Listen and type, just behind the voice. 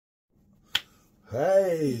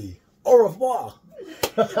Hey, au revoir.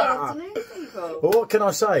 Good afternoon, people. Well, what can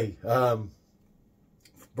I say? Right,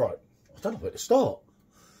 I don't know where to start.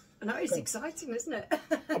 I know, it's exciting, isn't it?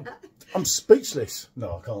 I'm speechless.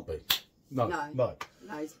 No, I can't be. No,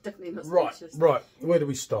 it's definitely not Right, speechless. right. Where do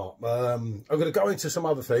we start? I'm going to go into some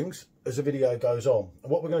other things as the video goes on.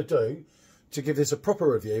 And what we're going to do to give this a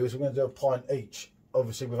proper review is we're going to do a pint each.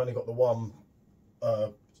 Obviously, we've only got the one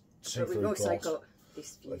seafood We've also glass. got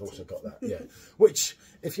this beauty. We've also got that, yeah. Which,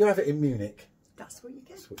 if you have it in Munich, That's what you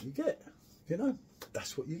get. that's what you get. You know,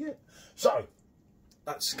 that's what you get. So,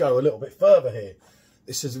 let's go a little bit further here.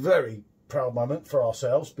 This is a very proud moment for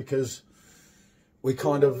ourselves because we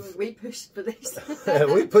kind of... We pushed for this. Yeah,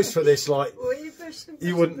 we pushed for this like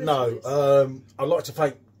you wouldn't for know. I'd like to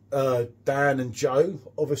thank Dan and Joe,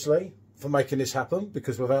 obviously, for making this happen,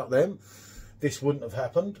 because without them, this wouldn't have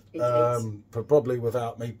happened. Probably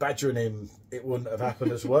without me badgering him, it wouldn't have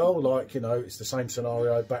happened as well. Like, you know, it's the same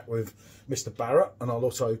scenario back with Mr. Barrett, and I'll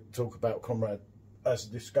also talk about Conrad as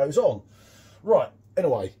this goes on. Right,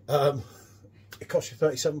 anyway, it costs you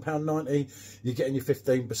 £37.90. You're getting your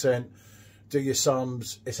 15%. Do your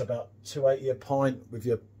sums. It's about £2.80 a pint with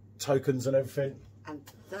your tokens and everything. And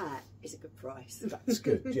that is a good price. That's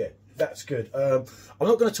good, yeah, that's good. I'm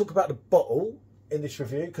not going to talk about the bottle in this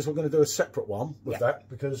review because we're going to do a separate one with that,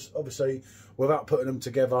 because obviously without putting them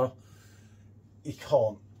together, you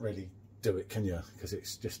can't really do it, can you? Because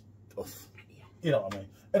it's just off. Yeah. You know what I mean?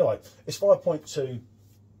 Anyway, it's 5.2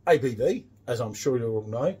 ABV, as I'm sure you all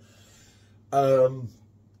know.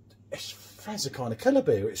 It's Franziskaner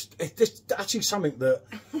Kellerbier. It's actually something that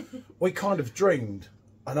we kind of dreamed,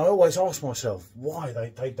 and I always ask myself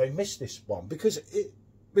why they missed this one, because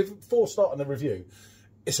before starting the review,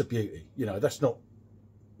 it's a beauty. You know, that's not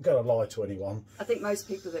going to lie to anyone. I think most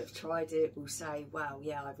people that have tried it will say, wow,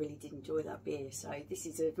 yeah, I really did enjoy that beer. So this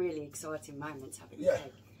is a really exciting moment having a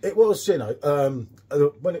keg. It was, you know,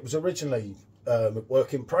 when it was originally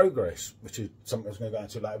work in progress, which is something I was going to go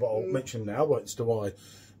into later, but I'll mention now, as to why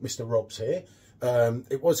Mr. Rob's here.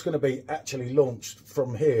 It was going to be actually launched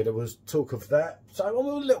from here. There was talk of that. So I'm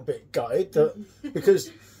a little bit gutted that,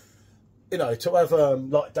 because, you know, to have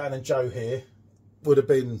like Dan and Joe here would have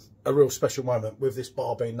been a real special moment, with this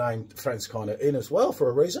bar being named Franziskaner in as well for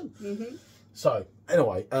a reason. So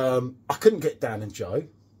anyway, I couldn't get Dan and Joe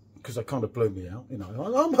because they kind of blew me out. You know,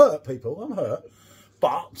 I'm hurt, people, I'm hurt.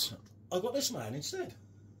 But I got this man instead.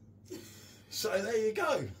 So there you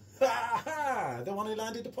go. The one who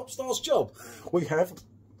landed the pop star's job. We have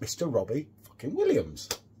Mr. Robbie fucking Williams.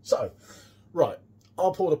 So, right,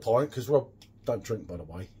 I'll pour the pint, because Rob don't drink, by the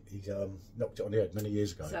way. He knocked it on the head many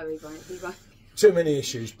years ago. So he won't. Too many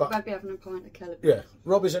issues, but... He won't be having a pint of Kellerbier. Yeah,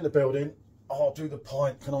 Rob is in the building. I'll do the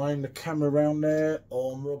pint. Can I aim the camera around there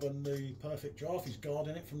on Rob and the Perfect Draft? He's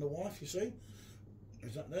guarding it from the wife, you see.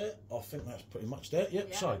 Is that there? I think that's pretty much there. Yep,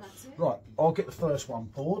 yeah, so, that's it. Right, I'll get the first one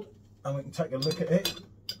poured, and we can take a look at it.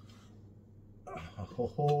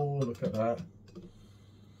 Oh, look at that.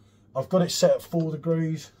 I've got it set at 4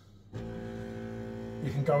 degrees.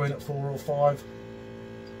 You can go in at 4 or 5,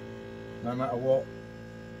 no matter what.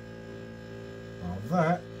 Now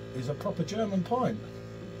that is a proper German pint.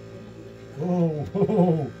 Oh,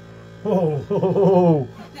 oh, oh, oh,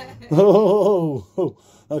 oh, oh.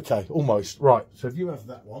 Okay, almost. Right, so if you have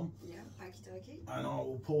that one, yeah, okie dokie, and I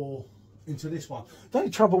will pour into this one. The only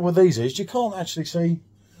trouble with these is you can't actually see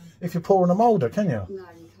if you're pouring a moulder, can you? No, you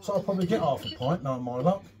can't. So I'll probably get half a pint, knowing my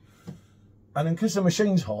luck. And then because the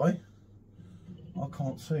machine's high, I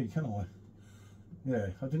can't see, can I? Yeah,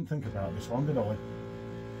 I didn't think about this one, did I?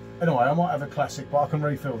 Anyway, I might have a classic, but I can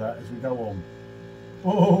refill that as we go on.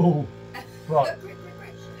 Oh, right.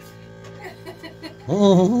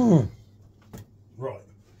 Right,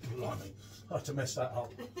 blimey, I had to mess that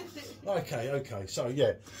up. Okay, so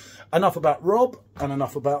yeah, enough about Rob and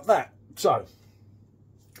enough about that. So,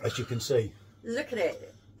 as you can see, look at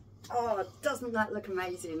it. Oh, doesn't that look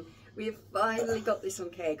amazing? We've finally got this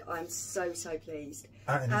on keg. I'm so pleased.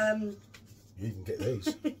 And you even get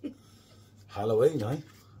these. Halloween, eh?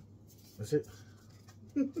 Is it?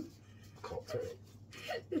 Can't fit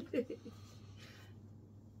it.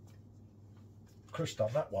 Chris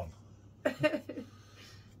done that one.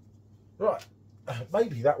 Right,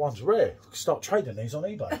 maybe that one's rare. We can start trading these on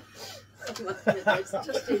eBay. Oh my goodness,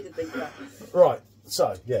 just do the big one. Right,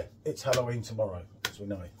 so yeah, it's Halloween tomorrow, as we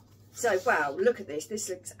know. So wow, look at this. This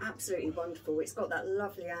looks absolutely wonderful. It's got that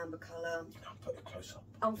lovely amber colour. I'll put it close up.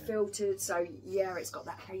 Unfiltered, so yeah, it's got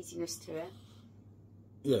that haziness to it.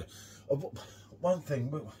 Yeah. One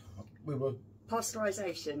thing, we were...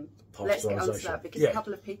 Pasteurisation. Let's get on to that, because a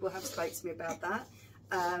couple of people have spoke to me about that.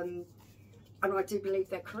 And I do believe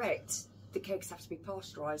they're correct. the kegs have to be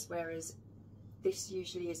pasteurised, whereas this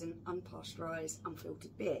usually is an unpasteurised,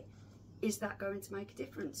 unfiltered beer. Is that going to make a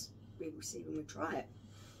difference? We will see when we try it.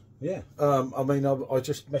 Yeah, I mean, I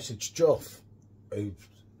just messaged Joff, who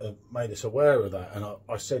made us aware of that, and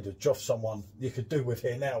I said to Joff, someone you could do with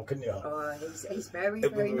here now, couldn't you? Oh, he's very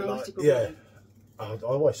knowledgeable. Yeah, I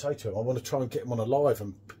always say to him, I want to try and get him on a live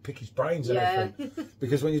and pick his brains and everything.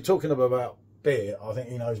 Because when you're talking about beer, I think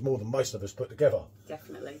he knows more than most of us put together.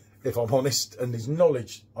 Definitely. If I'm honest, and his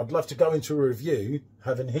knowledge, I'd love to go into a review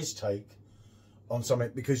having his take on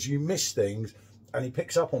something, because you miss things and he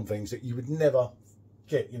picks up on things that you would never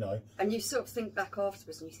get, you know. And you sort of think back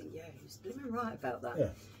afterwards and you think, yeah, he was blooming right about that. Yeah.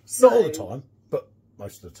 So, not all the time, but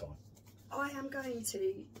most of the time. I am going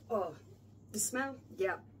to, the smell,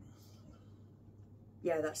 yeah.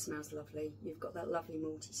 Yeah, that smells lovely. You've got that lovely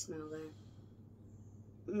malty smell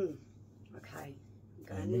there. Okay.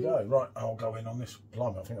 There we go. Right, I'll go in on this.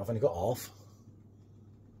 Blimey, I think I've only got half.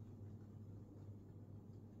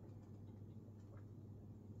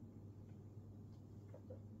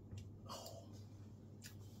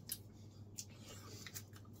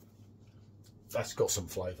 That's got some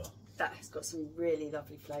flavour. That has got some really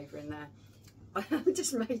lovely flavour in there. I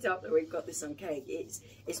just made up that we've got this on keg.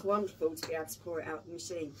 It's wonderful to be able to pour it out of the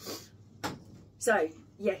machine. So,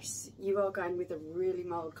 yes, you are going with a really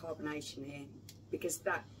mild carbonation here, because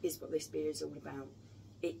that is what this beer is all about.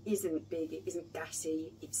 It isn't big, it isn't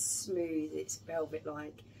gassy, it's smooth, it's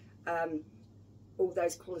velvet-like. All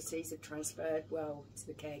those qualities have transferred well to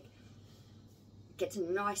the keg. Get a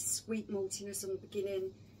nice sweet maltiness on the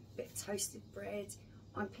beginning, bit of toasted bread.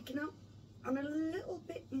 I'm picking up on a little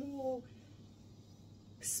bit more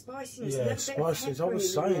spiciness. Yeah, spices. I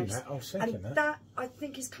was saying that. I was thinking and that I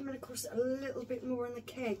think is coming across a little bit more in the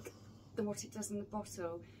keg than what it does in the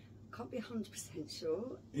bottle. Can't be 100%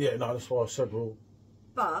 sure. Yeah, no, that's why I said, well.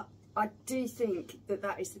 But I do think that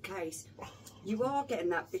that is the case. You are getting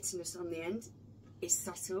that bitterness on the end. It's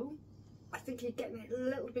subtle. I think you're getting it a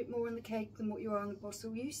little bit more in the keg than what you are in the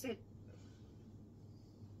bottle. You said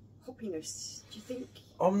hoppiness. Do you think?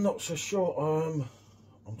 I'm not so sure.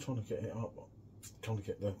 I'm trying to get it up. Trying to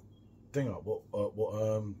get the thing up.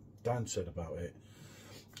 What Dan said about it.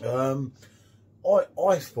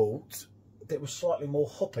 I thought it was slightly more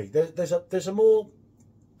hoppy. There's a more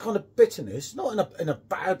kind of bitterness, not in a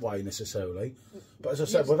bad way necessarily, but as I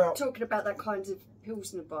said, without talking about that kind of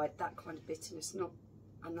Pilsner bite, that kind of bitterness, not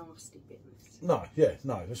a nasty bitterness. No, yeah,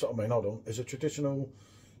 no, that's what I mean. Hold on, it's a traditional,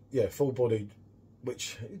 yeah, full-bodied,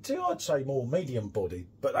 which I'd say more medium-bodied,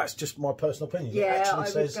 but that's just my personal opinion. Yeah,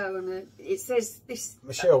 I would go on it. It says this.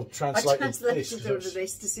 Michelle translated I translated all of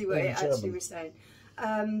this to see what it actually was saying.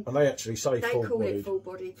 And they actually say full-bodied. They call it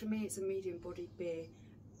full-bodied. For me, it's a medium-bodied beer.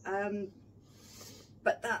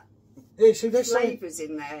 But that flavours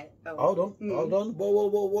in there. Hold on.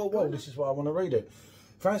 Whoa. This is why I want to read it.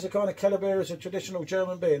 Franziskaner Kellerbier is a traditional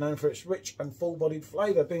German beer known for its rich and full-bodied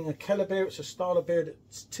flavour. Being a Kellerbier, it's a style of beer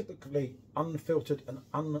that's typically unfiltered and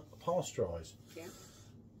unpasteurised. Yeah.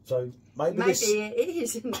 So maybe it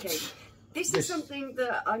is, isn't it? This is something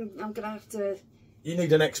that I'm going to have to... You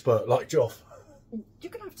need an expert like Joff.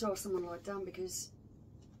 You're going to have to ask someone like Dan, because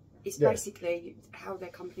it's basically how their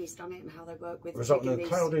company's done it and how they work with it. Resulting in a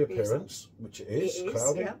cloudy appearance, which it is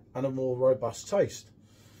cloudy, and a more robust taste.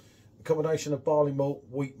 A combination of barley malt,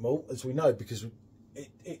 wheat malt, as we know, because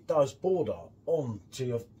it does border on to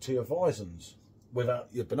your Weissens without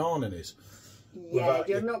your bananas. Yeah,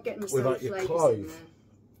 you're not getting the same without your clove.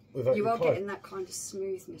 You are getting that kind of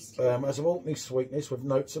smoothness to it. As a malty sweetness with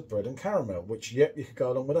notes of bread and caramel, which, yep, you could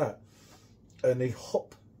go along with that. And the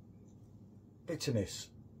hop bitterness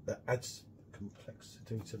that adds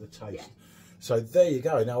complexity to the taste. Yeah. So there you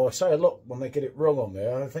go. Now, I say a lot when they get it wrong on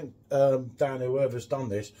there. I think Dan, whoever's done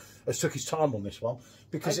this, has took his time on this one,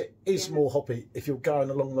 because it is more hoppy if you're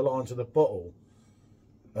going along the lines of the bottle.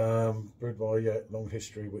 Brewed by long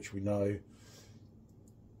history, which we know.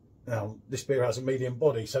 Now, this beer has a medium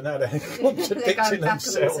body, so now they're contradicting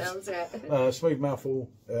themselves. Smooth mouthful,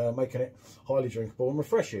 making it highly drinkable and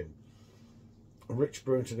refreshing. A rich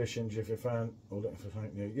brewing traditions, if you're a fan, or if you're a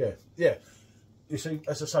fan, yeah. You see,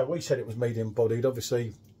 as I say, we said it was medium bodied.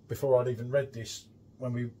 Obviously, before I'd even read this,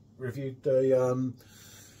 when we reviewed the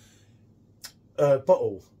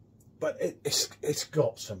bottle, but it's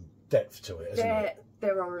got some depth to it, hasn't it?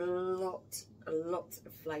 There are a lot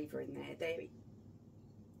of flavour in there.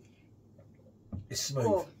 It's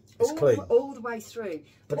smooth. It's clean all the way through.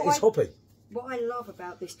 But it's hoppy. What I love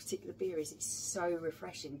about this particular beer is it's so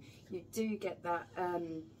refreshing. You do get that.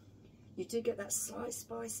 You do get that slight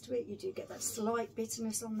spice to it. You do get that slight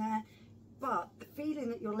bitterness on there. But the feeling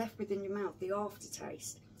that you're left with in your mouth, the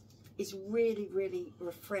aftertaste, is really, really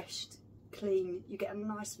refreshed, clean. You get a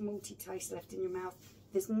nice malty taste left in your mouth.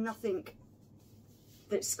 There's nothing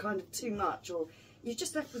that's kind of too much, or you're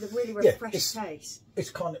just left with a really refreshed taste.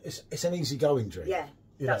 It's an easygoing drink. Yeah,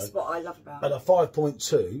 that's what I love about it. And a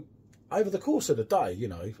 5.2, over the course of the day, you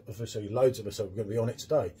know, obviously loads of us are going to be on it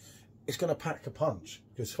today, it's going to pack a punch,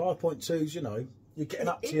 because 5.2s, you know, you're getting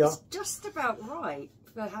up to your... It's just about right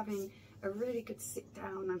for having a really good sit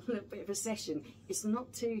down and a little bit of a session. It's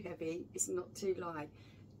not too heavy, it's not too light.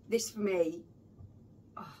 This for me,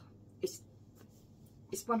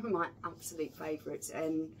 it's one of my absolute favourites,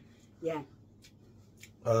 and yeah.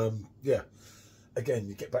 Yeah. Again,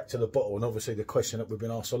 you get back to the bottle, and obviously the question that we've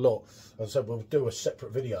been asked a lot. As I said, we'll do a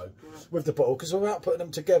separate video with the bottle, because without putting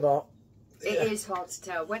them together, it is hard to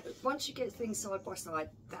tell. Once you get things side by side,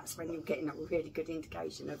 that's when you're getting a really good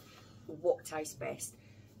indication of what tastes best.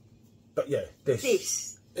 But yeah,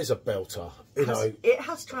 this is a belter. You know, it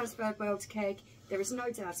has transferred well to keg. There is no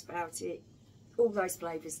doubt about it. All those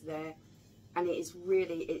flavours are there, and it is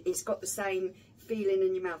really. It's got the same feeling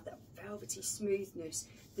in your mouth, that velvety smoothness.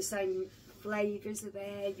 The same flavours are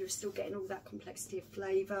there. You're still getting all that complexity of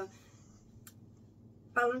flavour,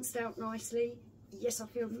 balanced out nicely. Yes, I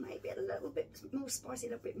feel maybe a little bit more spicy, a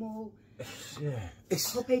little bit more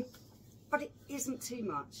hoppy, but it isn't too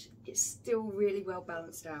much. It's still really well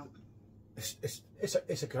balanced out.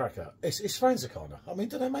 It's a cracker. It's Franziskaner. I mean,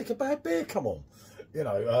 do they make a bad beer? Come on, you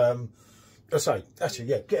know. I say actually,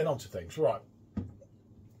 yeah. Getting onto things, right?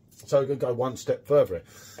 So we're going to go one step further.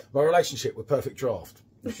 My relationship with Perfect Draft,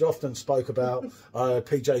 which often spoke about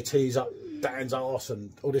PJT's up Dan's arse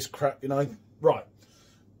and all this crap, you know. Right,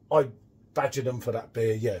 I badgered him for that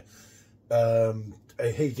beer, yeah.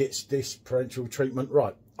 He gets this parental treatment,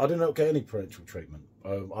 right. I do not get any parental treatment.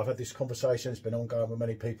 I've had this conversation, it's been ongoing with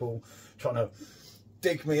many people trying to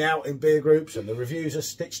dig me out in beer groups, and the reviews are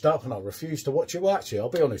stitched up, and I refuse to watch it. Well, actually, I'll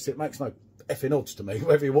be honest, it makes no effing odds to me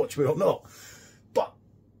whether you watch me or not. But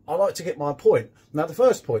I like to get my point. Now, the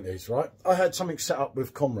first point is, right, I had something set up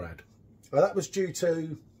with Comrade. That was due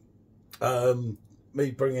to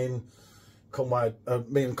me bringing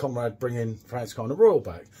me and Comrade bringing Franziskaner Royal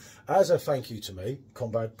back. As a thank you to me,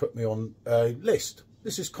 Comrade put me on a list.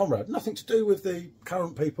 This is Comrade, nothing to do with the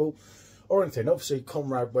current people or anything. Obviously,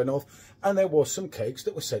 Comrade went off, and there was some kegs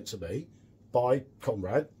that were sent to me by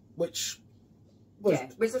Comrade, which was,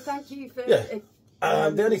 was a thank you for... the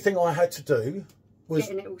only thing I had to do was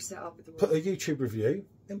getting it all set up with the put a YouTube review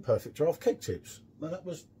in Perfect Draft Keg Tips. And that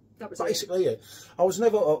was basically it. I was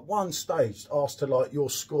never at one stage asked to, like, you'll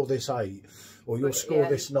score this 8 or you'll score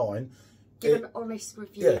this 9. Give an honest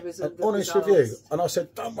review. Yeah, an honest review. And I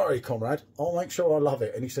said, don't worry, Comrade, I'll make sure I love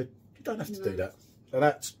it. And he said, you don't have to do that. And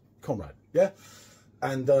that's Comrade, yeah?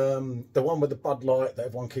 And the one with the Bud Light that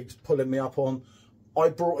everyone keeps pulling me up on, I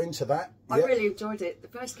brought into that. I really enjoyed it. The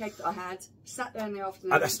first cake that I had, sat there in the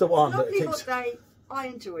afternoon. And that's the one that lovely hot day. I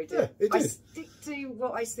enjoyed it. Yeah, it did. I stick to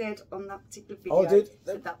what I said on that particular video. I did.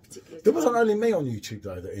 For that particular time. It wasn't only me on YouTube,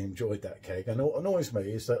 though, that enjoyed that keg. And what annoys me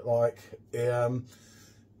is that, like,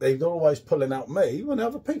 they're always pulling out me when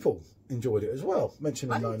other people enjoyed it as well,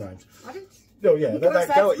 mentioning no names. I didn't. Oh, yeah, they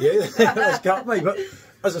don't go at you. They don't go at me. But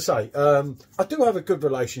as I say, I do have a good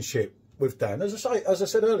relationship with Dan. As I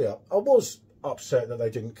said earlier, I was upset that they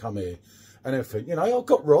didn't come here and everything. You know, I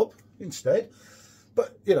got Rob instead.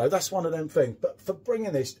 But, you know, that's one of them things. But for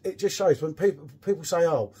bringing this, it just shows when people say,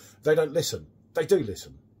 oh, they don't listen. They do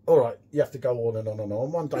listen. All right, you have to go on and on and on.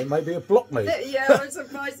 One day, maybe he'll block me. Yeah, I'm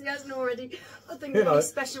surprised he hasn't already. I think his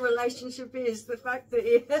special relationship is the fact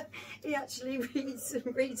that he actually reads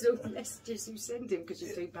all the messages you send him, because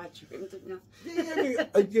you do badger him, don't you?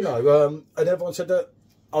 Yeah, you know, and everyone said that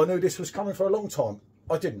I knew this was coming for a long time.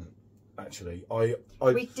 I didn't. Actually,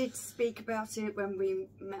 we did speak about it when we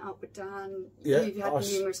met up with Dan. Yeah, we've had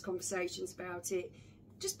numerous conversations about it.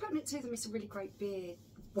 Just putting it to them, it's a really great beer.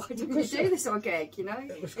 Why didn't we do this on keg? You know,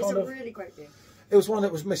 it's a really great beer. It was one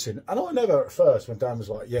that was missing, and I never at first, when Dan was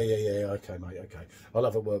like, yeah, okay, mate, okay, I'll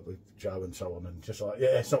have a word with Joe and so on, and just like,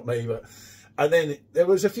 yeah, it's not me, but, and then there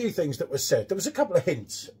was a few things that were said. There was a couple of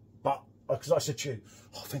hints, but because I said to you,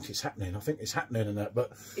 I think it's happening, and that,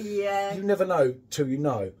 but yeah, you never know till you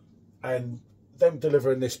know. And them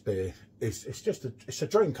delivering this beer it's a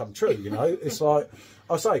dream come true, you know. It's like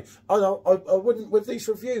I say, I wouldn't, with these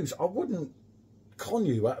reviews, I wouldn't con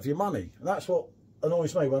you out of your money. And that's what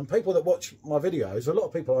annoys me when people that watch my videos, a lot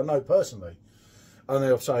of people I know personally, and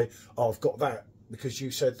they'll say, oh, I've got that because you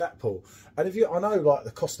said that, Paul. And I know, like,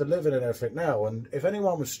 the cost of living and everything now, and if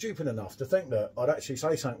anyone was stupid enough to think that I'd actually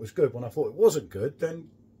say something was good when I thought it wasn't good, then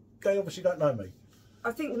they obviously don't know me.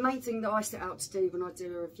 I think the main thing that I set out to do when I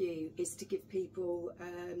do a review is to give people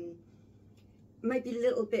maybe a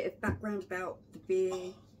little bit of background about the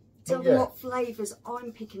beer. Tell yeah. them what flavours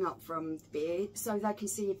I'm picking up from the beer, so they can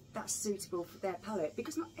see if that's suitable for their palate.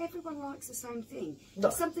 Because not everyone likes the same thing. No.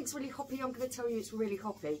 If something's really hoppy, I'm going to tell you it's really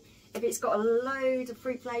hoppy. If it's got a load of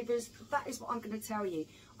fruit flavours, that is what I'm going to tell you.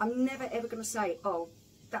 I'm never ever going to say, oh,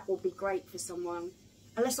 that will be great for someone,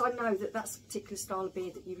 unless I know that that's a particular style of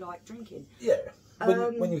beer that you like drinking. Yeah.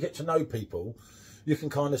 When you get to know people, you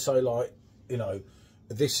can kind of say, like, you know,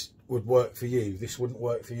 this would work for you, this wouldn't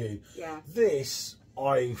work for you. Yeah. This,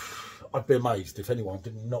 I'd be amazed if anyone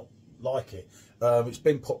did not like it. It's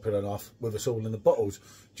been popular enough with us all in the bottles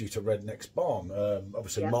due to Redneck's Barn.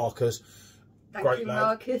 Obviously, Marcus. Thank you,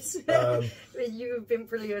 Marcus. You have been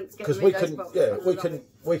brilliant. Because we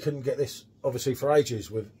couldn't get this obviously for ages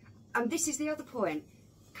with. And this is the other point.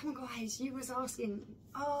 Come on, guys, you was asking,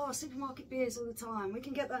 oh, supermarket beers all the time. We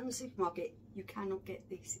can get that in the supermarket. You cannot get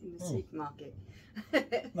this in the supermarket.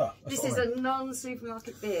 No, this is a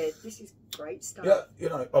non-supermarket beer. This is great stuff. Yeah, you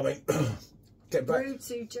know, I mean, getting back Brewed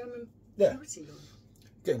to German purity law.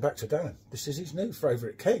 Getting back to Dan, this is his new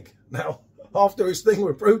favourite keg. Now, after his thing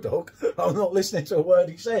with Brewdog, I'm not listening to a word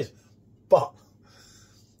he says. But,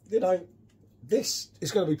 you know, this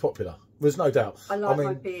is going to be popular. There's no doubt. I like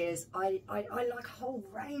my beers. I like a whole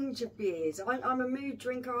range of beers. I'm a mood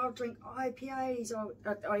drinker. I'll drink IPAs.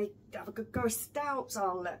 I have a good go of stouts.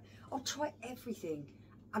 I'll try everything,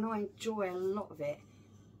 and I enjoy a lot of it.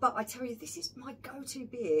 But I tell you, this is my go-to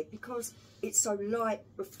beer because it's so light,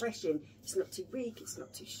 refreshing. It's not too weak. It's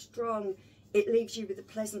not too strong. It leaves you with a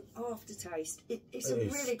pleasant aftertaste. It's a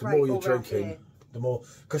really great all-round beer. The more,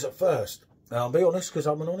 because at first. Now, I'll be honest, because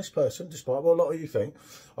I'm an honest person, despite what a lot of you think.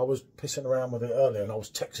 I was pissing around with it earlier and I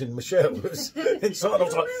was texting Michelle who was inside. I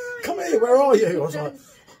was like, come here, where are you? I was like,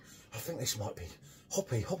 I think this might be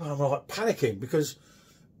hoppy. I'm like panicking because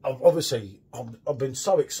I've been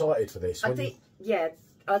so excited for this. I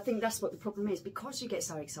think that's what the problem is. Because you get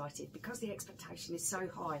so excited, because the expectation is so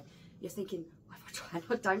high, you're thinking, what if I try and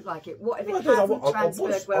I don't like it? What if it hasn't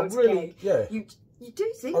transferred well to keg? Yeah. You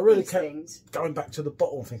do think I really these kept things. Going back to the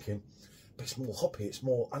bottle and thinking, it's more hoppy, it's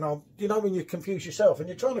more, and you know when you confuse yourself and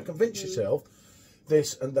you're trying to convince yourself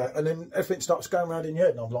this and that, and then everything starts going around in your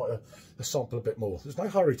head, and I'm like, a sample a bit more. There's no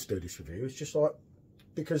hurry to do this review. It's just like,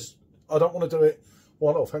 because I don't want to do it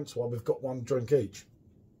one off, hence why we've got one drink each.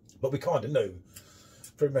 But we kind of knew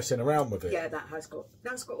through messing around with it. Yeah, that's got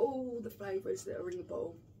all the flavours that are in the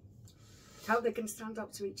bottle. How they can stand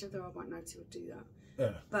up to each other, I won't know till I do that.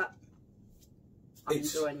 Yeah. But I'm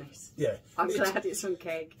enjoying this. Yeah. I'm glad it's on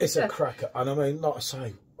keg. It's a cracker. And I mean, like I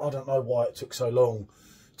say, I don't know why it took so long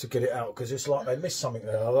to get it out, because it's like they missed something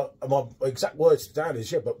there. My exact words to Dan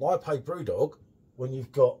is, but why pay Brewdog when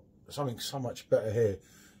you've got something so much better here?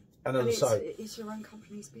 And as I say, it's your own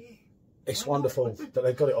company's beer. It's wonderful that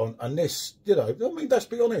they got it on. And this, you know, I mean, let's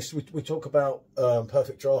be honest, we talk about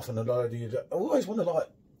Perfect Draft and a lot of you that always want to like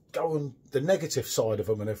go on the negative side of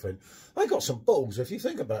them and everything. They got some balls if you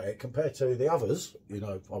think about it compared to the others. You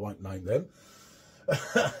know, I won't name them.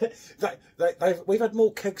 We've had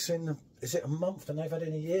more kegs in, is it a month than they've had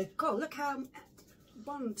in a year? God, look how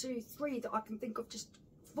 1, 2, 3 that I can think of, just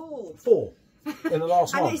 4. 4 in the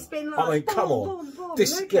last month. And it's been like, I mean, boom, come on. boom, boom.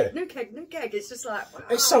 This, new keg. It's just like, wow.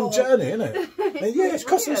 It's some journey, isn't it? Yeah, it's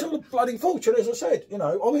costing us all a bloody fortune, as I said. You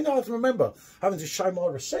know, I mean, I can remember having to show my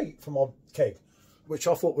receipt for my keg, which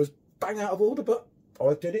I thought was bang out of order, but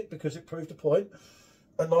I did it because it proved a point.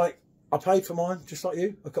 And like, I paid for mine just like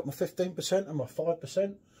you. I got my 15% and my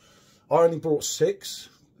 5%. I only brought 6.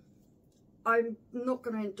 I'm not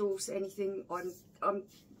going to endorse anything. I'm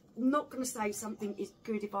not going to say something is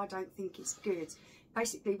good if I don't think it's good.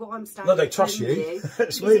 Basically, what I'm standing. No, they trust you.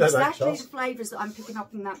 It's me they don't trust. The flavours that I'm picking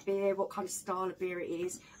up in that beer, what kind of style of beer it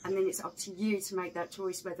is, and then it's up to you to make that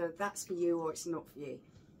choice whether that's for you or it's not for you.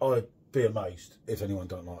 I'd be amazed if anyone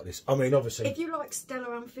don't like this. I mean, obviously, if you like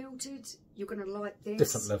Stella Unfiltered, you're going to like this.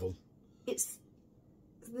 Different level. It's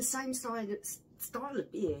the same style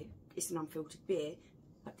of beer. It's an unfiltered beer,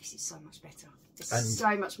 but this is so much better. There's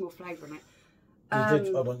so much more flavour in it.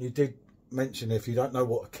 You did mention, if you don't know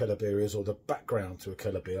what a Kellerbier is or the background to a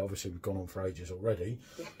Kellerbier, obviously we've gone on for ages already,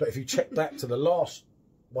 but if you check back to the last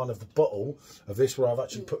one of the bottle of this where I've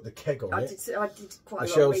actually put the keg on it, I did quite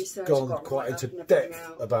Michelle's a lot of research. Gone quite into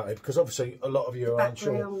depth about it, because obviously a lot of you are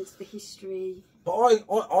unsure. The history. But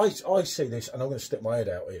I see this, and I'm going to stick my head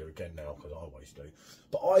out here again now, because I always do.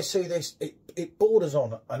 But I see this, it borders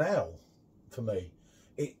on an ale for me.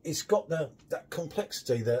 It's got that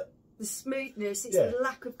complexity, that the smoothness, it's the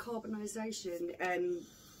lack of carbonisation, and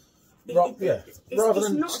rather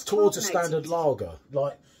than towards a standard lager,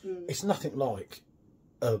 like it's nothing like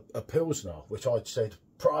a Pilsner, which I'd said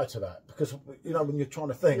prior to that, because you know when you're trying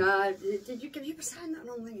to think. No, did you were saying that, and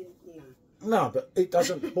I'm thinking no. No, but it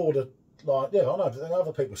doesn't border like I know. But then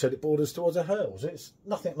other people said it borders towards a Hales. It's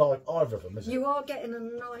nothing like either of them, is it? You are getting a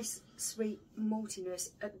nice sweet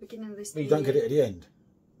maltiness at the beginning of this. But you don't get it at the end,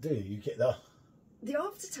 do you? You get the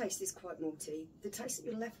aftertaste is quite malty. The taste that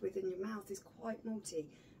you're left with in your mouth is quite malty,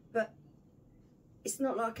 but it's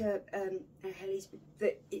not like a Helles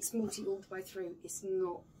that it's malty all the way through. It's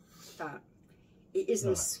not that. It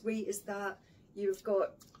isn't as sweet as that. You've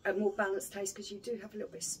got a more balanced taste because you do have a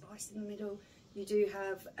little bit of spice in the middle. You do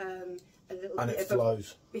have a little bit of a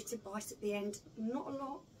bitter bite at the end. Not a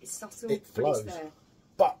lot. It's subtle, it but flows. it's there.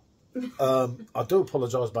 But I do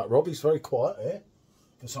apologise about Rob. He's very quiet here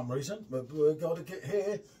for some reason. But we've got to get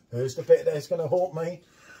here. Here's the bit that's going to haunt me.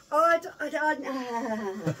 I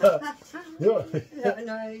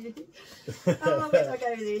know. Oh, where did I go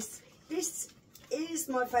with this? This is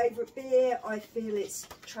my favourite beer. I feel it's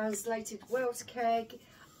translated well to keg.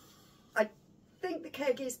 I think the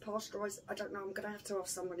keg is pasteurised. I don't know. I'm going to have to ask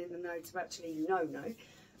someone in the know to actually know.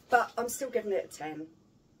 But I'm still giving it a 10.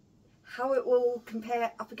 How it will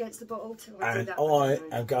compare up against the bottle till I do that. I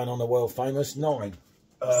am going on the world famous 9.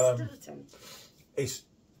 It's still a 10.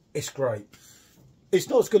 It's great. It's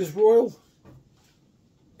not as good as Royal.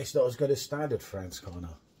 It's not as good as standard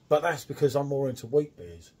Franziskaner. But that's because I'm more into wheat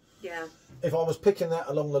beers. Yeah. If I was picking that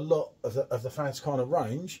along the lot of the Franziskaner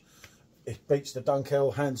range, it beats the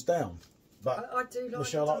Dunkel hands down. But I do like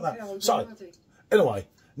Michelle the like Dunkel. that. So, anyway,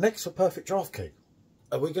 next for Perfect Draft Key.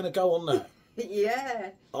 Are we going to go on that?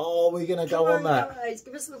 Yeah. Are we going to go on that? Guys,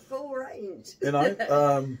 give us the full range. You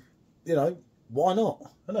know, why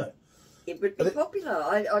not? Isn't it? It would be popular.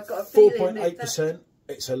 I've got a feeling 4.8%.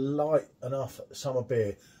 It's a light enough summer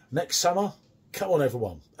beer. Next summer, come on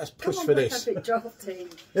everyone. Let's push for this. Perfect Draft team.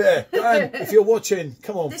 Yeah, and if you're watching,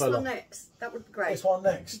 come on, fella. This one next. That would be great. This one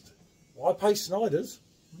next. Why pay Snyder's?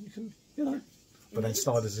 You can, you know. But then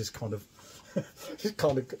Snyder's is kind of,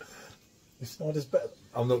 Snyder's better.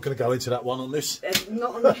 I'm not going to go into that one on this.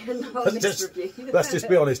 Not on this review. Let's just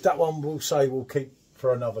be honest. That one we'll keep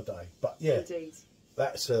for another day. But yeah. Indeed.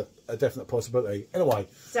 That's a definite possibility. Anyway.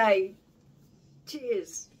 So,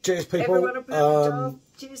 cheers. Cheers, people. Everyone a perfect draft.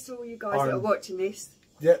 Cheers to all you guys that are watching this.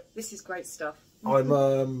 Yeah. This is great stuff.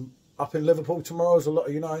 I'm up in Liverpool tomorrow, as a lot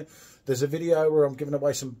of you know. There's a video where I'm giving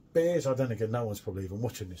away some beers. I don't think no one's probably even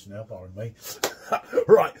watching this now, barring me.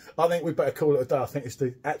 Right, I think we better call it a day. I think it's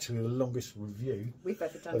actually the longest review we've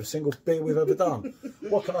ever done of a single beer we've ever done.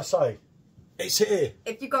 What can I say? It's here.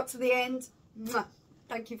 If you got to the end,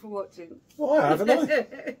 thank you for watching. Well, I haven't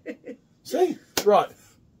I? See? Right.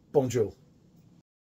 Bonjour.